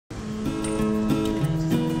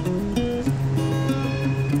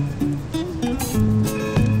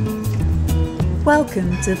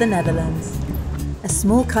Welcome to the Netherlands, a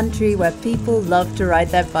small country where people love to ride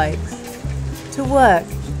their bikes. To work,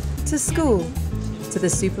 to school, to the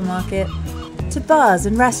supermarket, to bars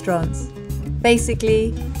and restaurants,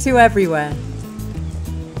 basically to everywhere.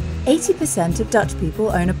 80% of Dutch people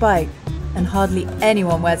own a bike, and hardly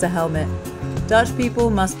anyone wears a helmet. Dutch people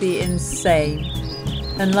must be insane.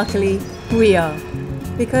 And luckily, we are.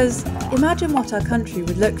 Because imagine what our country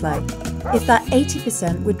would look like if that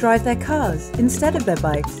 80% would drive their cars instead of their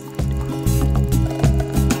bikes.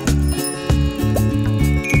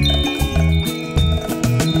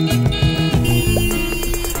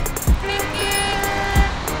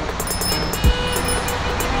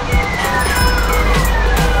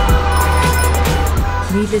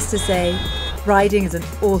 Needless to say, riding is an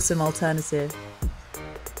awesome alternative.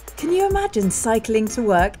 Can you imagine cycling to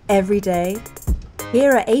work every day?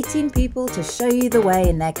 Here are 18 people to show you the way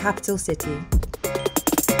in their capital city.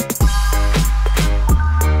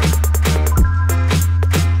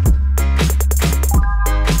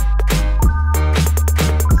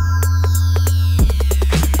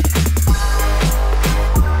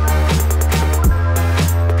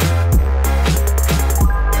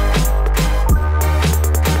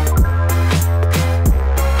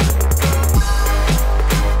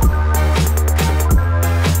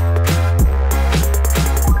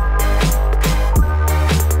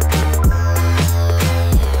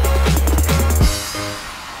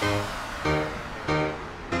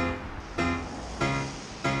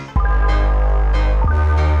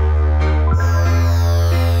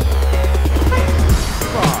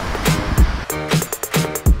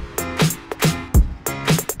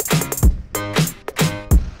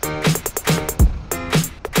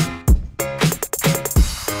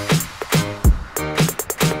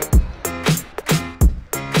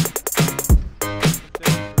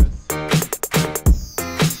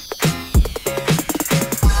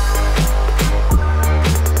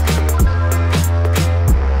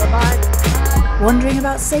 Wondering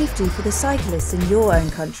about safety for the cyclists in your own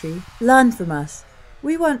country? Learn from us.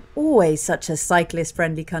 We weren't always such a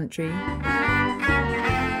cyclist-friendly country.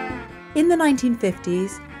 In the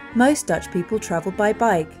 1950s, most Dutch people travelled by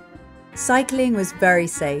bike. Cycling was very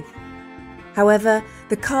safe. However,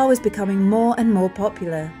 the car was becoming more and more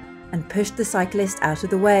popular and pushed the cyclist out of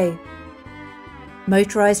the way.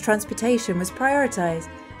 Motorised transportation was prioritised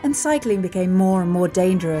and cycling became more and more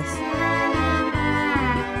dangerous.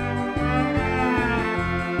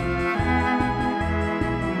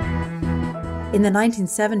 In the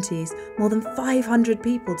 1970s, more than 500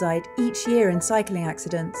 people died each year in cycling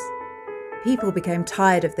accidents. People became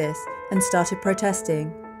tired of this and started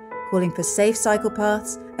protesting, calling for safe cycle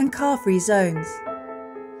paths and car-free zones.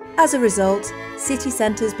 As a result, city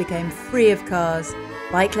centres became free of cars,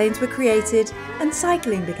 bike lanes were created, and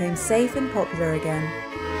cycling became safe and popular again.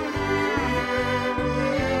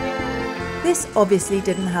 This obviously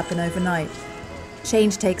didn't happen overnight.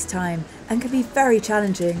 Change takes time and can be very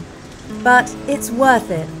challenging. But it's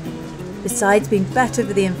worth it. Besides being better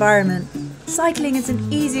for the environment, cycling is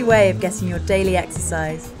an easy way of getting your daily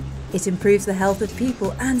exercise. It improves the health of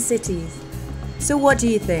people and cities. So what do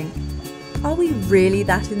you think? Are we really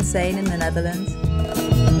that insane in the Netherlands?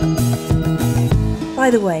 By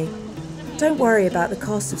the way, don't worry about the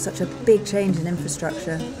cost of such a big change in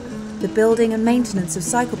infrastructure. The building and maintenance of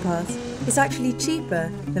cycle paths is actually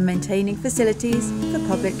cheaper than maintaining facilities for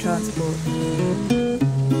public transport.